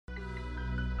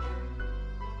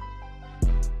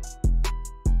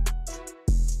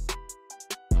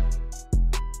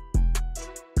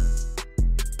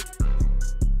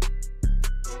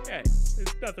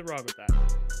Nothing wrong with that.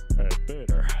 Hey,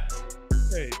 Peter.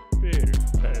 Hey, Peter.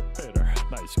 Hey, Peter.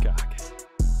 Nice cock.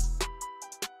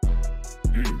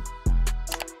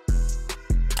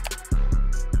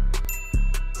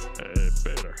 Hey,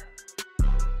 Peter.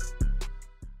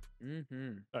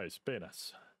 Nice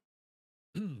penis.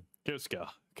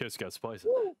 Cusco's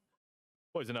poison.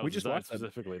 Poison We just watched that.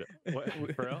 specifically.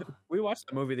 What, bro? We watched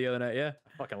the movie the other night. Yeah.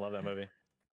 I fucking love that movie.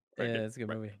 Yeah, it's a good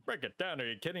movie. Break it down. Are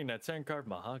you kidding? That sand carved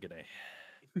mahogany.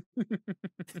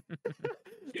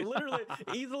 Literally,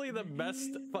 easily the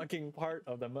best fucking part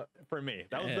of the for me.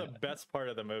 That was the best part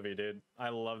of the movie, dude. I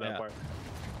love that part.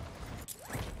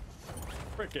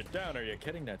 Break it down. Are you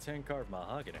kidding? That sand carved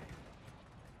mahogany.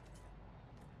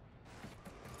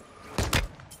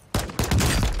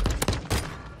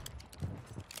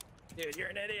 Dude, you're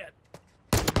an idiot.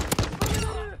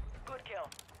 Good kill.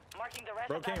 Marking the rest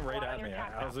Bro of that came right squad on at your me.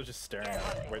 attack I was map. just staring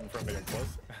at him, waiting for him to get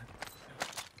close.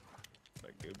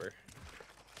 What a goober.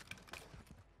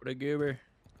 What a goober.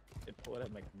 What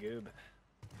up, my goob?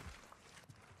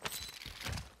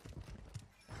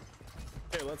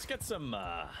 Okay, let's get some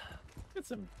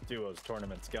duos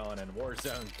tournaments going in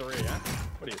Warzone 3, huh?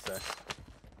 What do you say?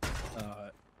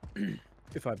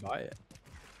 If I buy it.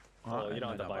 Well, you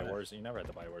don't have to buy it. Warzone. You never have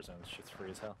to buy Warzone. This shit's free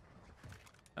as hell.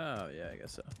 Oh, yeah, I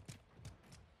guess so.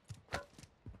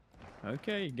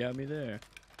 Okay, you got me there.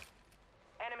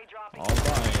 Enemy dropping. I'll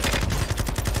buy it.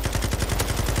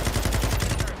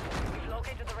 We've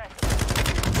located the rest of them.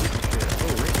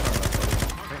 Oh, right in front of us,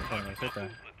 buddy. Right in front of us, hit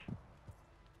that.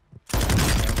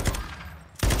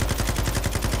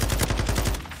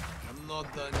 I'm not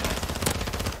done yet.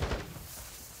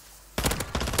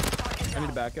 I need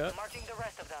to back up. Marking the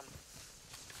rest of them.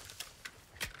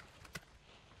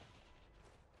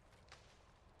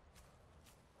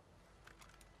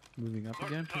 Moving up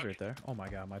again. He's right there. Oh my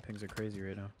god, my pings are crazy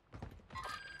right now.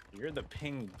 You're the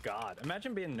ping god.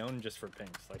 Imagine being known just for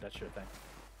pings. Like, that's your thing.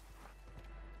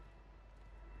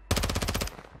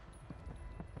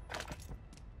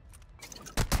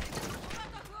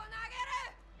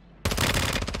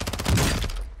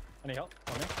 Any help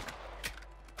on me?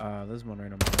 There's one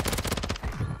right on my right.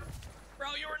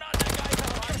 Bro, you were not that guy,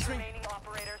 pal. Trust me. Remaining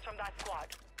operators from that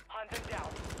squad. Hunt them down.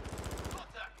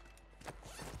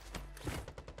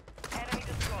 Enemy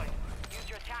destroyed. Use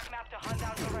your attack map to hunt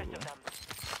down the rest of them.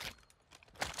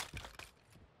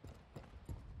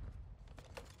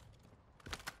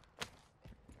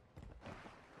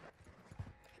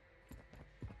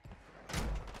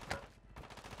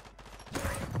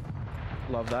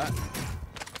 Love that.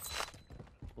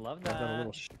 Love Love that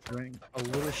a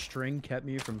little string kept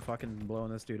me from fucking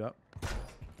blowing this dude up.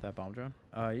 That bomb drone.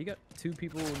 You got 2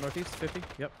 people northeast, 50.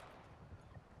 Yep.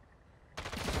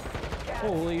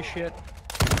 Holy shit.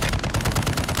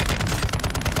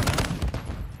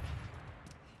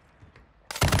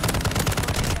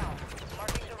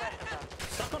 Marking the rest of them.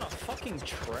 Stuck on a fucking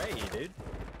tray, dude.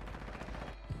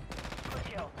 Good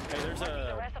kill. Hey, there's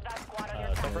The a rest of that squad on your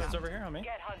attack Sufferers map. over here on me.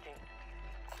 Get hunting.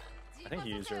 I think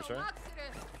you used yours, right?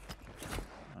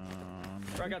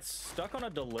 Bro, I got stuck on a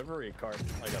delivery cart,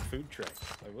 like a food tray.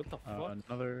 Like, what the fuck?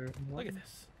 Another. Look at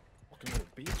this. Welcome to the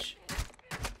beach.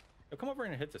 Yo, come over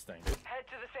here and hit this thing, dude. Head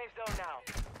to the safe zone now.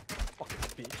 Fucking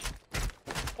beach.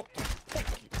 Fuck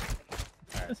you.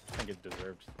 Alright, I think it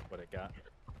deserved what it got.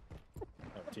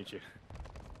 I'll teach you.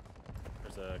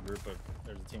 There's a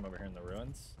team over here in the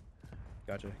ruins.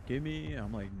 Gotcha. Give me.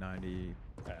 I'm like 90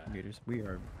 meters. We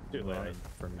are Dude, like, running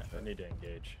from. I need to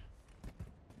engage.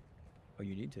 Oh,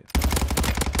 you need to. Mark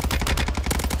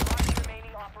the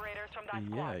remaining operators from that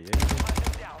squad. Yeah. Hunt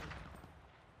them down.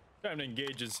 Time to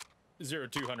engage is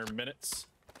 0200 minutes.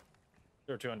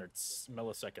 0200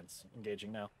 milliseconds.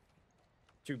 Engaging now.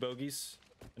 2 bogeys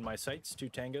in my sights, 2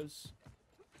 tangos.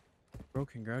 Bro,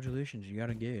 congratulations. You got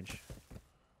engaged.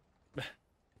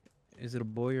 Is it a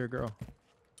boy or a girl?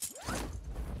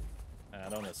 I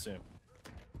don't assume.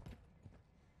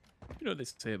 You know what they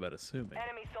say about assuming.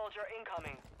 Enemy soldier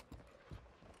incoming.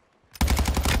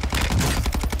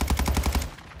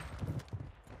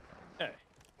 Hey,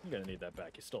 you're gonna need that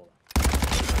back. You stole it.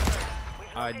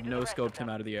 I no-scoped him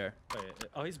out of the air. Wait,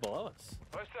 oh, he's below us.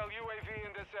 Hostile UAV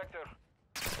in the sector.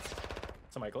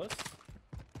 Somebody close?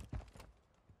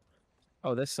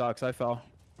 Oh, this sucks. I fell.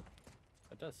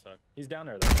 That does suck. He's down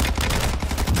there, though.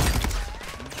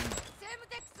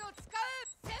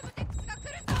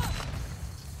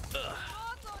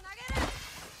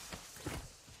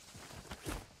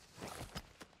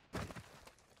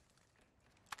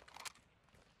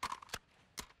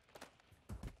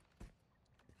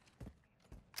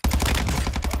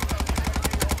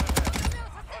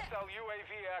 Hostile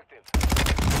UAV active.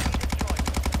 Destroyed.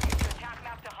 Use your attack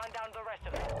map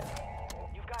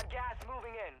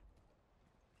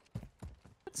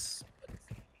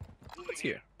What's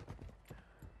here?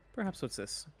 Perhaps what's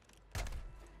this?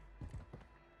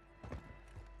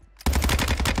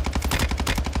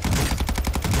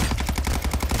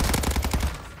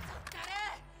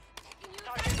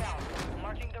 Target down.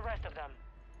 Marking the rest of them.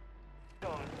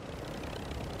 Zone.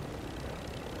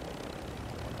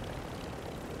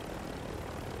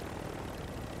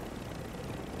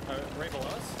 Right below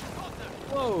us?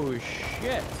 Whoa,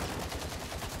 shit!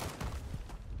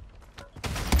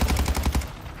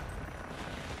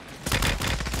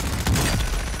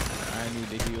 I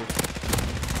need to heal.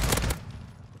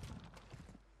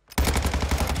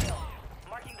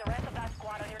 Marking the rest of that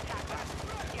squad on your attack map.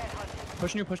 Get hunted.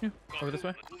 Pushing you. Over this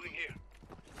way. Moving here.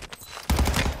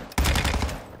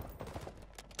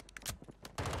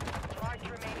 Large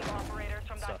remaining operators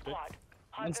from that Suck it. squad.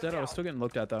 Hunt One's them dead. I was down. still getting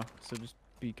looked at though, so just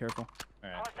be careful.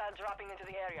 Alright. Hostiles dropping into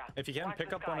the area. If you can, Watch pick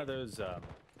the up one of skies. those,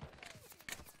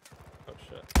 oh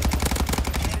shit.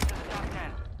 Get into the top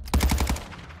 10.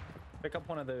 Pick up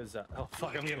one of those, oh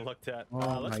fuck, I'm getting looked at.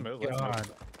 Oh Let's my move, god. let's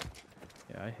move.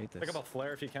 Yeah, I hate this. Pick up a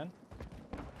flare if you can.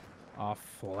 A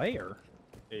flare?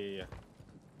 A,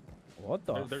 What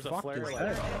the There's a fuck flare, is like-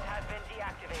 that? Ship has been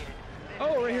deactivated. This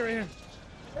Oh, is right here, the right here.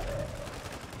 Oh,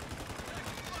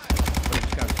 he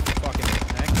just got his fucking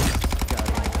neck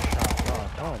chopped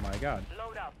off. Oh my god.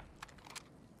 Load up.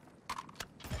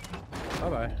 Bye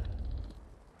bye.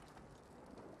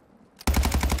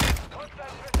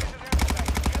 Hostiles precision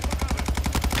airstrike. Get to cover.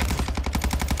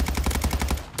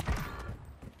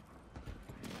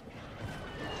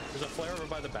 there's a flare over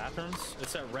by the bathrooms.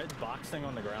 It's that red box thing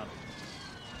on the ground.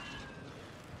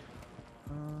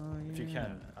 If you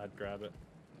can, I'd grab it.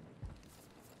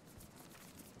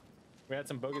 We had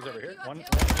some bogeys over here. One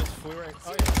just flew right.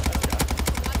 Oh yeah, that's a guy.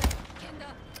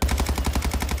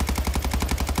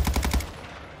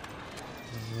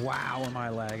 Wow, am I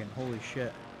lagging? Holy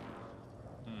shit.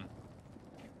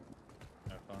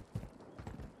 Have fun.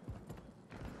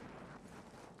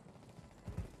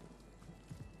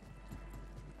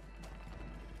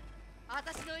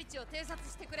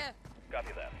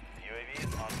 Copy that. UAV is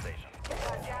on station.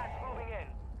 Got gas moving in.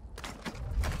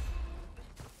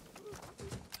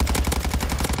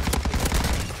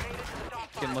 Made it to the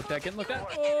top Getting 5. looked at, getting looked at.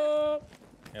 Oh!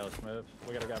 Yeah, let's move.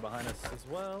 We got a guy behind us as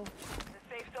well. The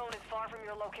safe zone is far from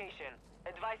your location.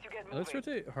 Advise you get moving. Let's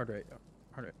rotate. Hard right.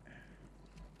 Hard right.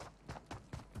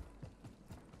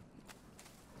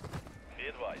 Be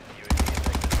advised. UAV is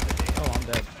exiting the Oh, I'm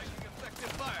dead. Taking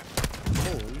effective fire.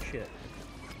 Holy shit.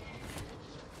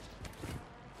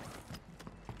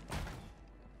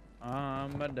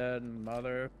 I'm a dead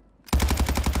mother.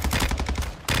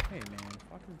 Hey man,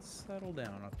 fucking settle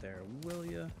down up there, will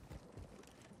ya?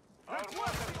 Our weapon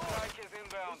strike is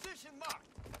inbound. Position marked.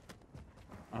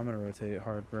 I'm gonna rotate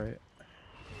hard right.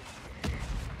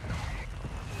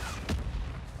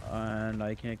 And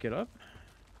I can't get up.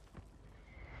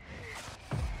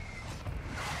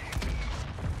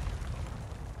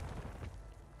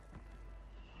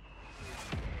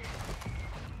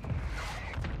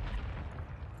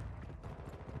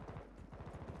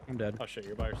 I'm dead. Oh shit,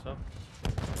 you're by yourself?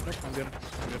 Nope, I'm good.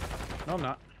 I'm good. No, I'm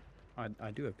not.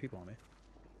 I do have people on me.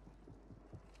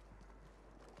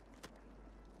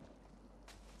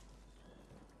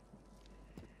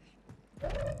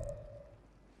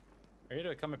 Are you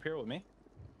to come up here with me?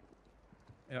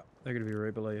 Yeah, they're gonna be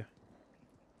right below you.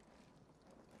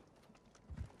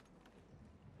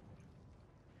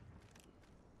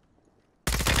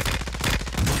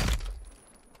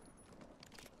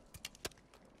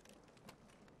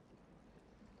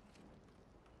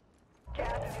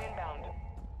 Gas is inbound.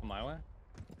 My way?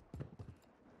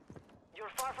 You're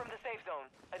far from the safe zone.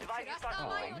 Advise you start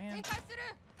Oh moving. man.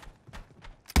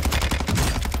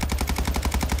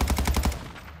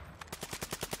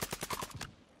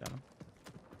 Got him.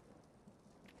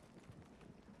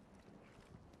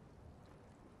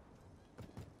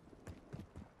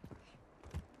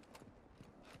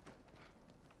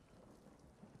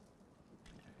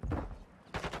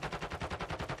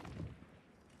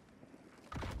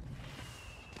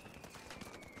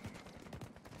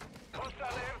 Hostile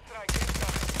airstrike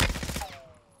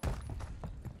incoming.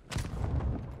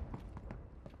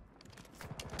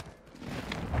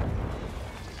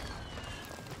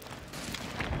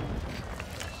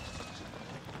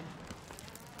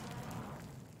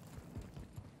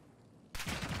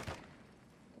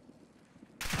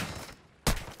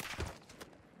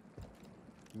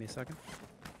 Give me a second.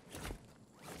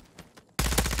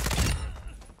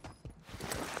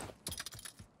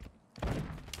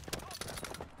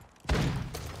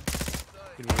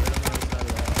 Dude, we're right on the other side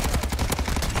of that.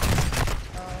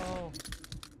 Oh.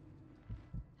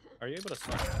 Are you able to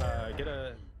get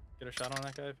a shot on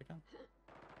that guy if you can?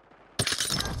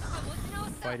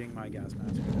 Fighting my gas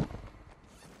mask.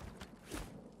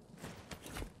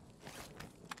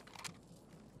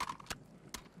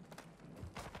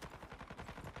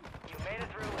 You made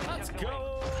it through. and Let's took the go!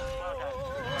 win. Well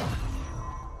done.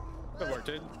 Good work,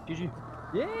 dude. GG.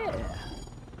 Yeah.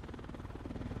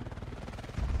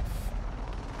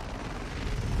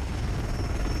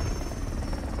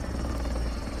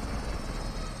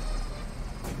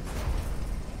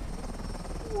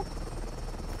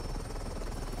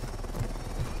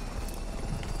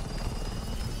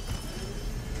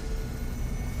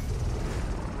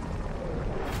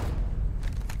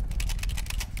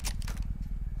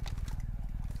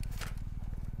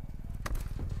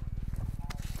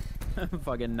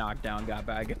 Fucking knockdown got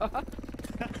back up.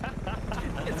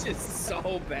 It's just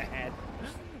so bad.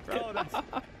 Bro, that's...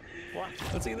 What?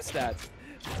 Let's see the stats.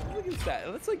 Look at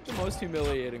that. That's like the most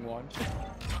humiliating one.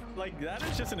 Like, that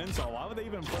is just an insult. Why would they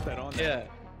even put that on there?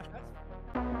 Yeah.